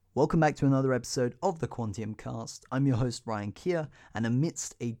Welcome back to another episode of the Quantium Cast. I'm your host Ryan Keir, and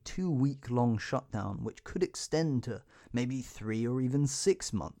amidst a 2-week-long shutdown, which could extend to maybe 3 or even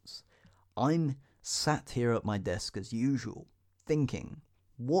 6 months, I'm sat here at my desk as usual, thinking,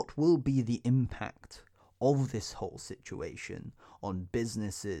 what will be the impact of this whole situation on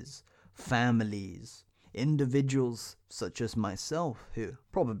businesses, families, individuals such as myself who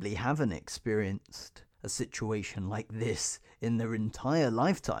probably haven't experienced a situation like this in their entire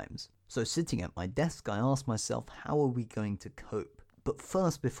lifetimes. So sitting at my desk, I asked myself, how are we going to cope? But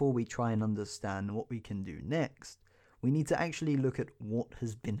first, before we try and understand what we can do next, we need to actually look at what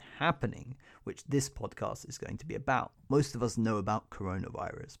has been happening, which this podcast is going to be about. Most of us know about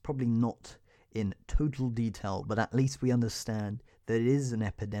coronavirus, probably not in total detail, but at least we understand that it is an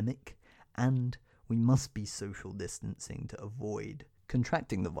epidemic and we must be social distancing to avoid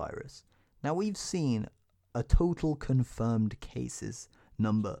contracting the virus. Now, we've seen a total confirmed cases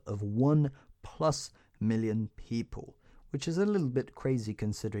number of 1+ million people, which is a little bit crazy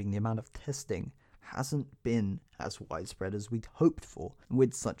considering the amount of testing hasn't been as widespread as we'd hoped for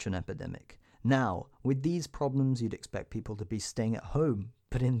with such an epidemic. Now, with these problems, you'd expect people to be staying at home,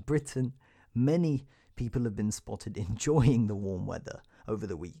 but in Britain, many people have been spotted enjoying the warm weather over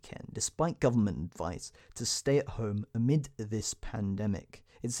the weekend, despite government advice to stay at home amid this pandemic.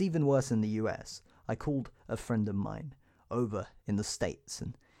 It's even worse in the US. I called a friend of mine over in the States,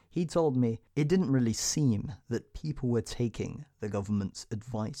 and he told me it didn't really seem that people were taking the government's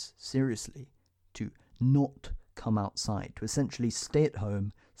advice seriously to not come outside, to essentially stay at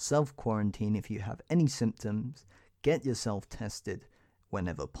home, self-quarantine if you have any symptoms, get yourself tested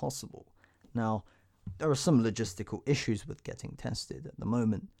whenever possible. Now, there are some logistical issues with getting tested at the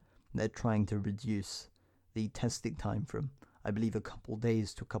moment. They're trying to reduce the testing time from, I believe, a couple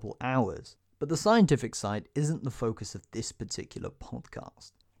days to a couple hours. But the scientific side isn't the focus of this particular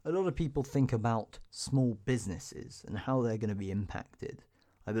podcast. A lot of people think about small businesses and how they're going to be impacted.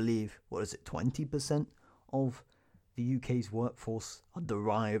 I believe, 20% of the UK's workforce are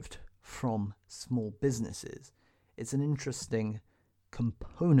derived from small businesses. It's an interesting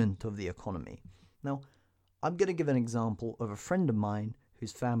component of the economy. Now, I'm going to give an example of a friend of mine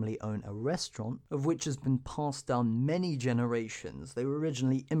whose family own a restaurant, of which has been passed down many generations. They were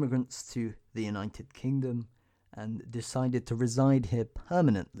originally immigrants to the United Kingdom and decided to reside here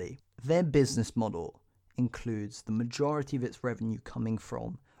permanently. Their business model includes the majority of its revenue coming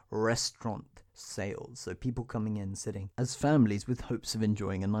from restaurant sales, so people coming in sitting as families with hopes of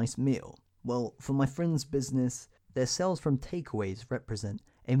enjoying a nice meal. Well, for my friend's business, their sales from takeaways represent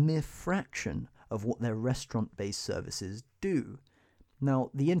a mere fraction of what their restaurant-based services do.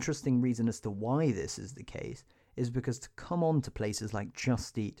 Now, the interesting reason as to why this is the case is because to come on to places like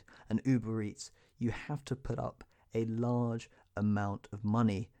Just Eat and Uber Eats, you have to put up a large amount of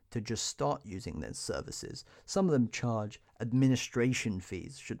money to just start using their services. Some of them charge administration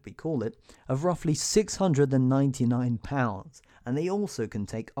fees, should we call it, of roughly £699, and they also can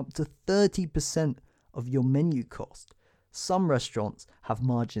take up to 30% of your menu cost. Some restaurants have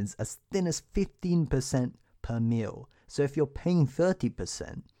margins as thin as 15% per meal. So if you're paying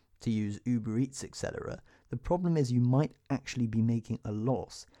 30% to use Uber Eats, etc., the problem is you might actually be making a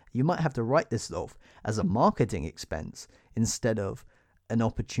loss. You might have to write this off as a marketing expense instead of an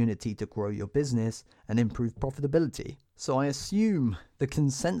opportunity to grow your business and improve profitability. So I assume the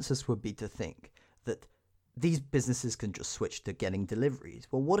consensus would be to think that these businesses can just switch to getting deliveries.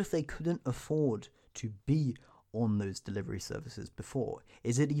 Well, what if they couldn't afford to be on those delivery services before?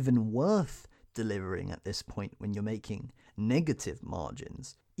 Is it even worth delivering at this point when you're making negative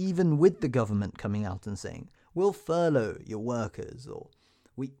margins? Even with the government coming out and saying, we'll furlough your workers, or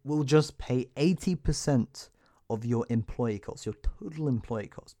we'll just pay 80% of your employee costs, your total employee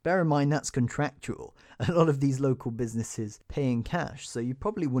costs. Bear in mind that's contractual. A lot of these local businesses pay in cash, so you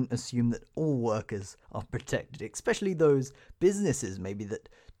probably wouldn't assume that all workers are protected, especially those businesses maybe that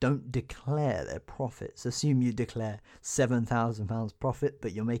don't declare their profits. Assume you declare £7,000 profit,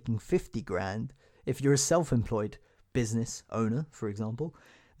 but you're making 50 grand. If you're a self-employed business owner, for example,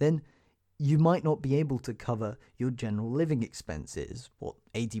 then you might not be able to cover your general living expenses.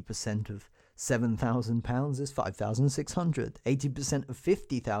 80% of £7,000 is £5,600. 80% of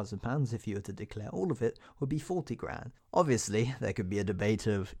 £50,000, if you were to declare all of it, would be 40 grand. Obviously, there could be a debate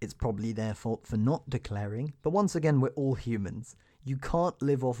of it's probably their fault for not declaring, but once again, we're all humans. You can't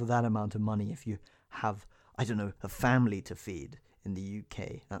live off of that amount of money if you have, a family to feed in the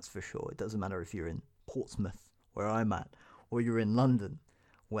UK, that's for sure. It doesn't matter if you're in Portsmouth, where I'm at, or you're in London,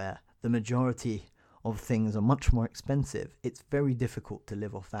 where the majority of things are much more expensive. It's very difficult to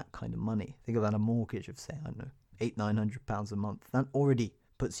live off that kind of money. Think about a mortgage of, say, £800-900 a month. That already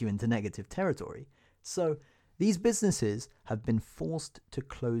puts you into negative territory. So these businesses have been forced to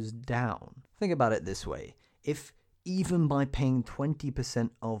close down. Think about it this way. If even by paying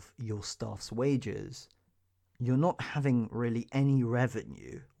 20% of your staff's wages, you're not having really any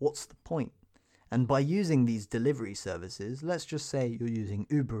revenue, what's the point? And by using these delivery services, let's just say you're using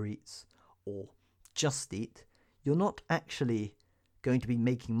Uber Eats or Just Eat, you're not actually going to be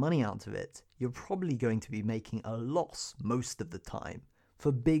making money out of it. You're probably going to be making a loss most of the time.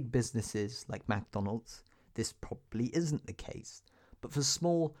 For big businesses like McDonald's, this probably isn't the case. But for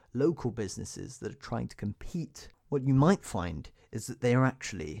small local businesses that are trying to compete, what you might find is that they are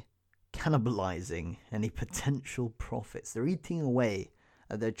actually cannibalizing any potential profits. They're eating away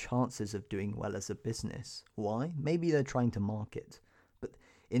at their chances of doing well as a business. Why? Maybe they're trying to market. But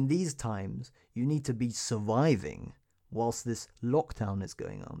in these times, you need to be surviving whilst this lockdown is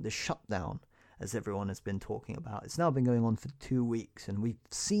going on, this shutdown, as everyone has been talking about. It's now been going on for 2 weeks, and we've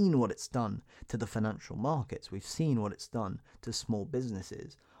seen what it's done to the financial markets. We've seen what it's done to small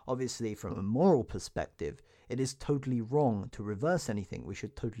businesses. Obviously, from a moral perspective, it is totally wrong to reverse anything. We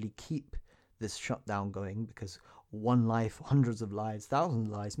should totally keep this shutdown going because one life, hundreds of lives, thousands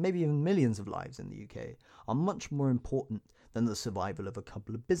of lives, maybe even millions of lives in the UK are much more important than the survival of a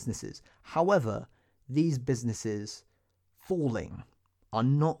couple of businesses. However, these businesses falling are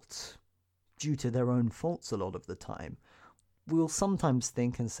not due to their own faults a lot of the time. We'll sometimes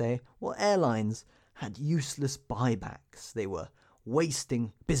think and say, well, airlines had useless buybacks. They were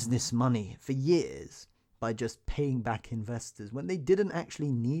wasting business money for years by just paying back investors when they didn't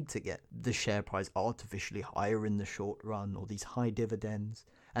actually need to get the share price artificially higher in the short run or these high dividends.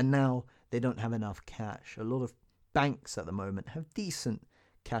 And now they don't have enough cash. A lot of banks at the moment have decent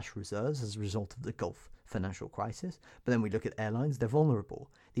cash reserves as a result of the Gulf financial crisis. But then we look at airlines, they're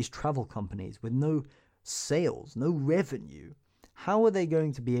vulnerable. These travel companies with no sales, no revenue, how are they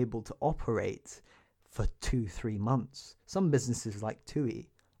going to be able to operate for 2-3 months? Some businesses like TUI,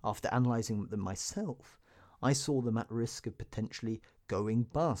 after analysing them myself, I saw them at risk of potentially going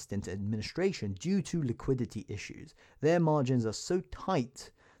bust into administration due to liquidity issues. Their margins are so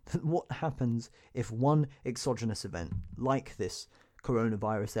tight that what happens if one exogenous event like this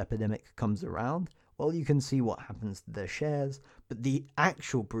coronavirus epidemic comes around? Well, you can see what happens to their shares, but the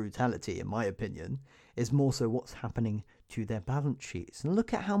actual brutality, in my opinion, is more so what's happening to their balance sheets. And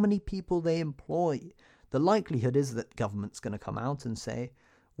look at how many people they employ. The likelihood is that government's going to come out and say,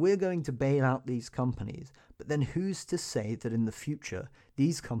 we're going to bail out these companies, but then who's to say that in the future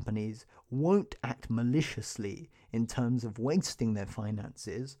these companies won't act maliciously in terms of wasting their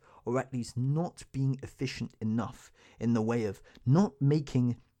finances, or at least not being efficient enough in the way of not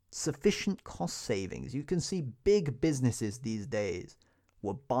making sufficient cost savings. You can see big businesses these days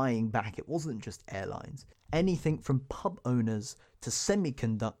were buying back. It wasn't just airlines. Anything from pub owners to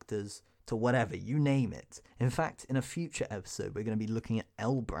semiconductors to whatever, you name it. In fact, in a future episode, we're going to be looking at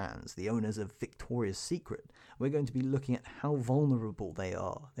L Brands, the owners of Victoria's Secret. We're going to be looking at how vulnerable they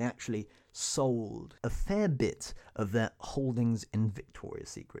are. They actually sold a fair bit of their holdings in Victoria's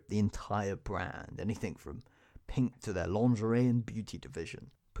Secret, the entire brand, anything from Pink to their lingerie and beauty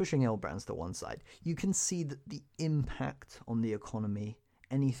division. Pushing L Brands to one side, you can see that the impact on the economy,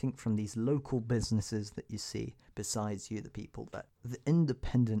 anything from these local businesses that you see besides you, the people that the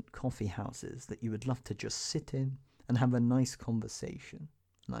independent coffee houses that you would love to just sit in and have a nice conversation,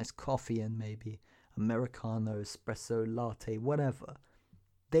 nice coffee and maybe Americano, espresso, latte, whatever,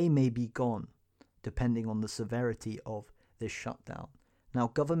 they may be gone depending on the severity of this shutdown. Now,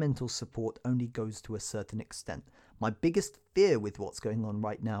 governmental support only goes to a certain extent. My biggest fear with what's going on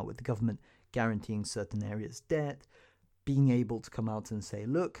right now with the government guaranteeing certain areas' debt, being able to come out and say,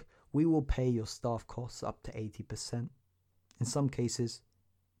 look, we will pay your staff costs up to 80%. In some cases,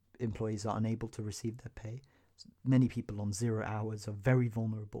 employees are unable to receive their pay. Many people on 0 hours are very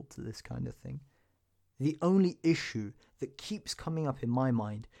vulnerable to this kind of thing. The only issue that keeps coming up in my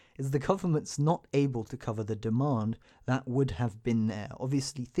mind is the government's not able to cover the demand that would have been there.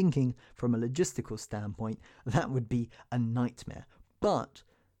 Obviously, thinking from a logistical standpoint, that would be a nightmare. But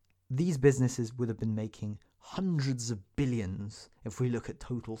these businesses would have been making hundreds of billions if we look at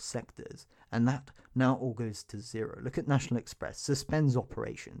total sectors, and that now all goes to zero. Look at National Express, suspends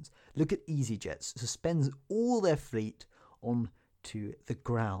operations. Look at EasyJet, suspends all their fleet on to the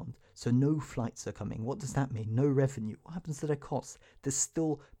ground. So no flights are coming. What does that mean? No revenue. What happens to their costs? They're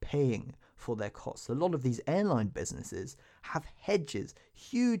still paying for their costs. A lot of these airline businesses have hedges,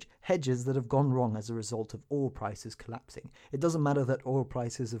 huge hedges that have gone wrong as a result of oil prices collapsing. It doesn't matter that oil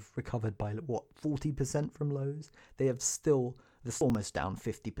prices have recovered by 40% from lows. They're almost down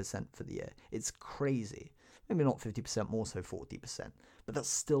 50% for the year. It's crazy. Maybe not 50%, more so 40%. But that's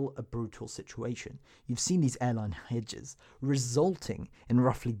still a brutal situation. You've seen these airline hedges resulting in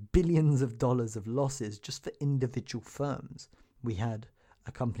roughly billions of dollars of losses just for individual firms. We had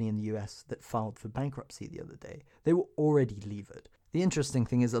a company in the US that filed for bankruptcy the other day. They were already levered. The interesting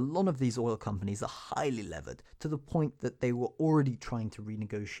thing is a lot of these oil companies are highly levered to the point that they were already trying to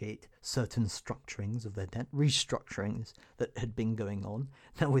renegotiate certain structurings of their debt, restructurings that had been going on.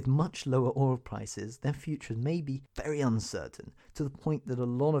 Now, with much lower oil prices, their futures may be very uncertain to the point that a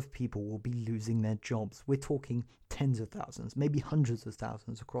lot of people will be losing their jobs. We're talking tens of thousands, maybe hundreds of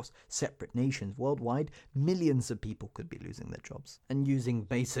thousands across separate nations. Worldwide, millions of people could be losing their jobs. And using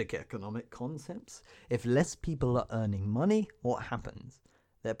basic economic concepts, if less people are earning money, what happens?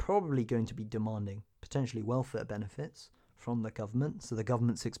 They're probably going to be demanding potentially welfare benefits from the government, so the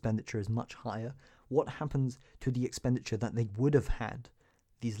government's expenditure is much higher. What happens to the expenditure that they would have had?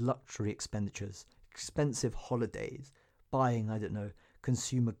 These luxury expenditures, expensive holidays, buying,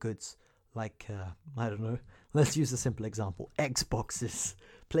 consumer goods like, let's use a simple example, Xboxes,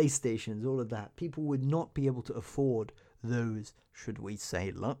 PlayStations, all of that. People would not be able to afford those, should we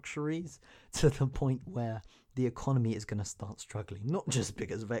say, luxuries, to the point where the economy is going to start struggling, not just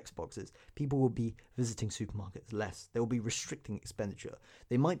because of Xboxes. People will be visiting supermarkets less. They will be restricting expenditure.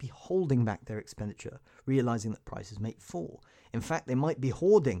 They might be holding back their expenditure, realizing that prices may fall. In fact, they might be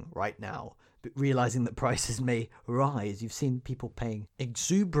hoarding right now, but realizing that prices may rise. You've seen people paying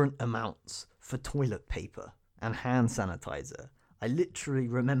exuberant amounts for toilet paper and hand sanitizer. I literally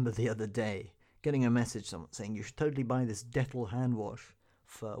remember the other day getting a message, someone saying you should totally buy this Dettol hand wash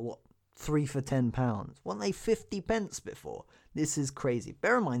for 3 for £10. Weren't they 50 pence before? This is crazy.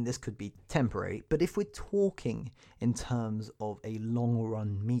 Bear in mind this could be temporary, but if we're talking in terms of a long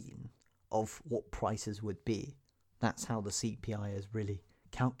run mean of what prices would be, that's how the CPI is really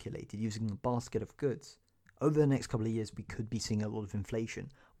calculated, using the basket of goods. Over the next couple of years, we could be seeing a lot of inflation.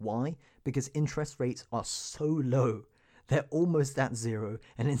 Why? Because interest rates are so low. They're almost at zero,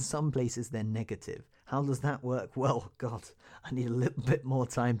 and in some places they're negative. How does that work? Well, God, I need a little bit more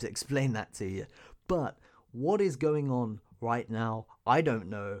time to explain that to you. But what is going on right now? I don't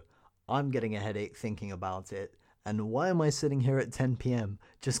know. I'm getting a headache thinking about it. And why am I sitting here at 10 p.m.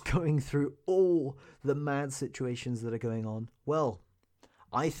 just going through all the mad situations that are going on? Well,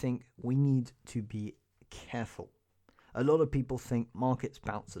 I think we need to be careful. A lot of people think markets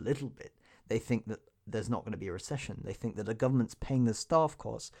bounce a little bit. They think that there's not going to be a recession. They think that the government's paying the staff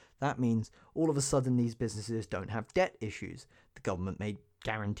costs. That means all of a sudden these businesses don't have debt issues. The government may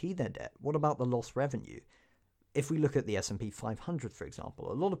guarantee their debt. What about the lost revenue? If we look at the S&P 500, for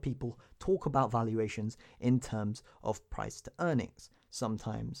example, a lot of people talk about valuations in terms of price to earnings.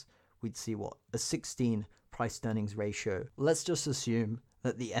 Sometimes we'd see a 16 price to earnings ratio. Let's just assume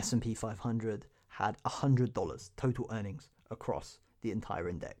that the S&P 500 had $100 total earnings across the entire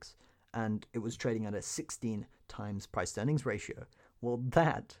index, and it was trading at a 16 times price to earnings ratio. Well,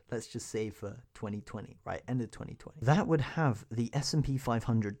 that, let's just say for 2020, right, end of 2020, that would have the S&P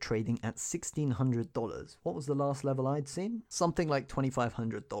 500 trading at $1,600. What was the last level I'd seen? Something like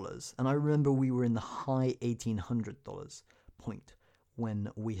 $2,500. And I remember we were in the high $1,800 point when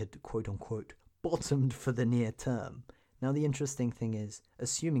we had, quote unquote, bottomed for the near term. Now, the interesting thing is,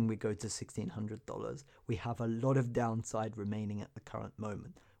 assuming we go to $1,600, we have a lot of downside remaining at the current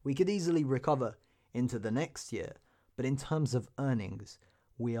moment. We could easily recover into the next year, but in terms of earnings,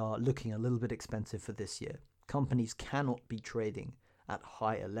 we are looking a little bit expensive for this year. Companies cannot be trading at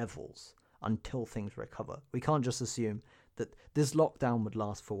higher levels until things recover. We can't just assume that this lockdown would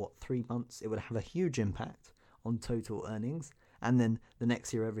last for 3 months. It would have a huge impact on total earnings, and then the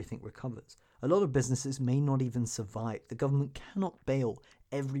next year everything recovers. A lot of businesses may not even survive. The government cannot bail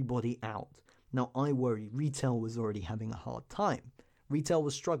everybody out. Now, I worry retail was already having a hard time. Retail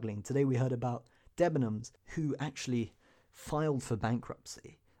was struggling. Today we heard about Debenhams, who actually filed for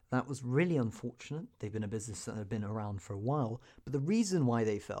bankruptcy. That was really unfortunate. They've been a business that had been around for a while, but the reason why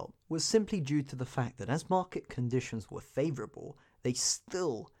they fell was simply due to the fact that as market conditions were favorable, they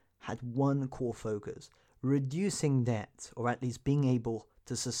still had one core focus: reducing debt, or at least being able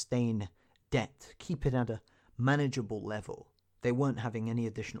to sustain debt, keep it at a manageable level. They weren't having any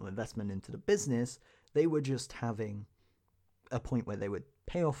additional investment into the business. They were just having a point where they would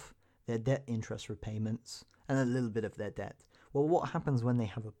pay off their debt interest repayments and a little bit of their debt. Well, what happens when they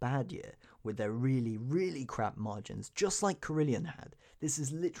have a bad year with their really, really crap margins, just like Carillion had? This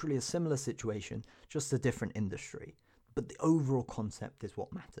is literally a similar situation, just a different industry. But the overall concept is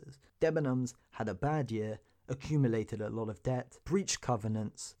what matters. Debenhams had a bad year, accumulated a lot of debt, breached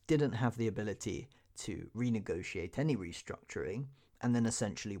covenants, didn't have the ability to renegotiate any restructuring, and then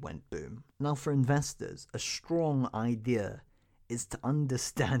essentially went boom. Now for investors, a strong idea is to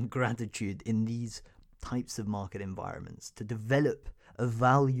understand gratitude in these types of market environments, to develop a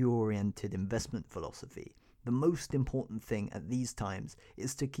value-oriented investment philosophy. The most important thing at these times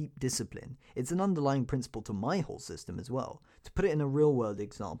is to keep discipline. It's an underlying principle to my whole system as well. To put it in a real-world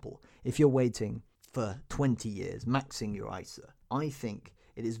example, if you're waiting for 20 years, maxing your ISA, I think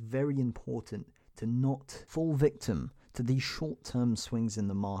it is very important to not fall victim to these short-term swings in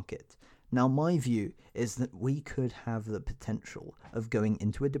the market. Now, my view is that we could have the potential of going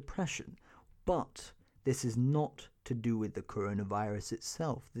into a depression, but this is not to do with the coronavirus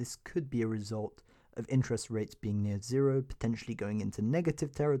itself. This could be a result of interest rates being near zero, potentially going into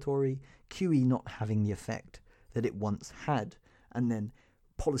negative territory, QE not having the effect that it once had, and then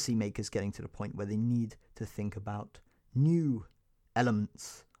policymakers getting to the point where they need to think about new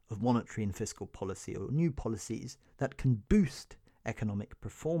elements of monetary and fiscal policy, or new policies that can boost economic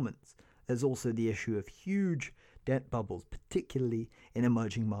performance. There's also the issue of huge debt bubbles, particularly in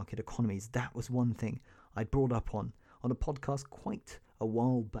emerging market economies. That was one thing I brought up on a podcast quite a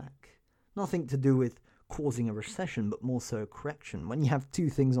while back. Nothing to do with causing a recession, but more so a correction. When you have two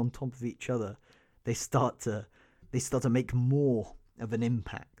things on top of each other, they start to make more of an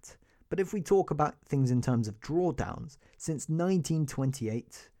impact. But if we talk about things in terms of drawdowns, since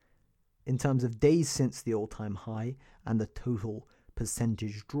 1928, in terms of days since the all-time high and the total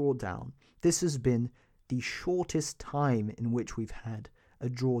percentage drawdown, this has been the shortest time in which we've had a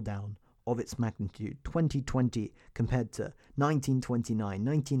drawdown of its magnitude. 2020 compared to 1929,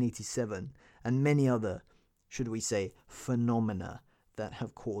 1987, and many other, should we say, phenomena that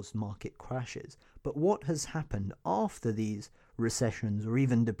have caused market crashes. But what has happened after these recessions, or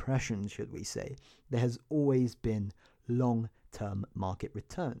even depressions, should we say, there has always been long-term market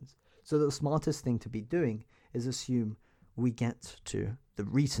returns. So the smartest thing to be doing is assume we get to the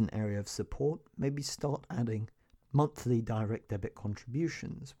recent area of support, maybe start adding monthly direct debit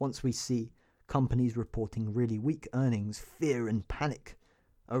contributions. Once we see companies reporting really weak earnings, fear and panic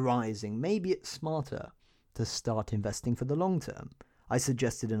arising, maybe it's smarter to start investing for the long term. I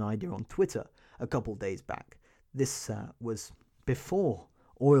suggested an idea on Twitter a couple days back. This was before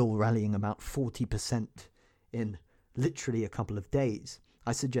oil rallying about 40% in literally a couple of days.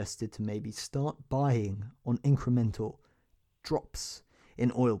 I suggested to maybe start buying on incremental drops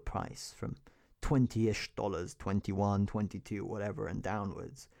in oil price from $20-ish, 21, 22, whatever, and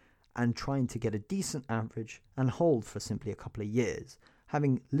downwards, and trying to get a decent average and hold for simply a couple of years,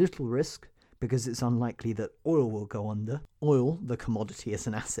 having little risk because it's unlikely that oil will go under. Oil, the commodity, is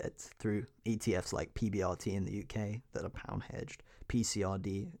an asset through ETFs like PBRT in the UK that are pound hedged,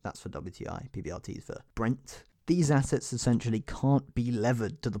 PCRD, that's for WTI, PBRT is for Brent. These assets essentially can't be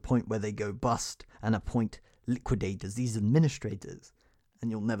levered to the point where they go bust and appoint liquidators, these administrators, and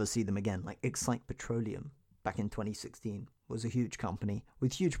you'll never see them again. Like Excite Petroleum back in 2016 was a huge company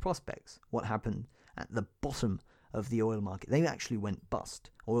with huge prospects. What happened at the bottom of the oil market? They actually went bust.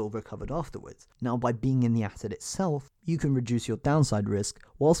 Oil recovered afterwards. Now, by being in the asset itself, you can reduce your downside risk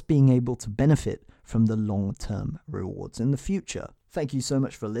whilst being able to benefit from the long-term rewards in the future. Thank you so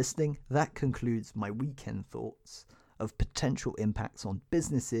much for listening. That concludes my weekend thoughts of potential impacts on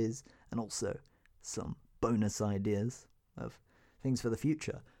businesses and also some bonus ideas of things for the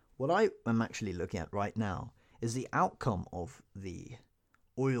future. What I am actually looking at right now is the outcome of the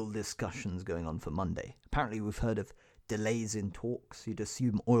oil discussions going on for Monday. Apparently we've heard of delays in talks. You'd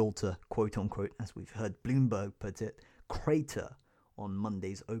assume oil to, quote unquote, as we've heard Bloomberg put it, crater on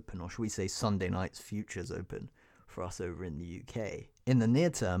Monday's open, or should we say Sunday night's futures open for us over in the UK. In the near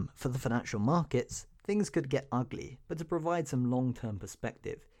term, for the financial markets, things could get ugly, but to provide some long-term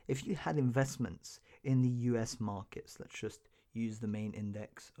perspective, if you had investments in the US markets, let's just use the main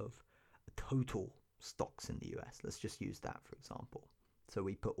index of total stocks in the US. Let's just use that, for example. So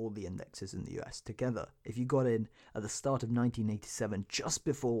we put all the indexes in the US together. If you got in at the start of 1987, just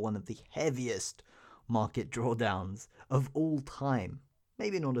before one of the heaviest market drawdowns of all time,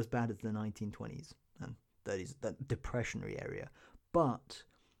 maybe not as bad as the 1920s and 30s, that depressionary area, but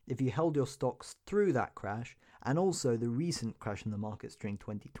if you held your stocks through that crash and also the recent crash in the markets during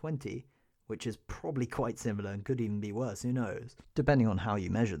 2020, which is probably quite similar and could even be worse, who knows? Depending on how you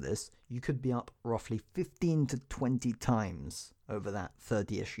measure this, you could be up roughly 15 to 20 times over that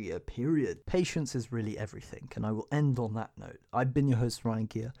 30-ish year period. Patience is really everything, and I will end on that note. I've been your host, Ryan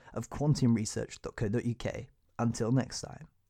Keir of quantumresearch.co.uk. Until next time.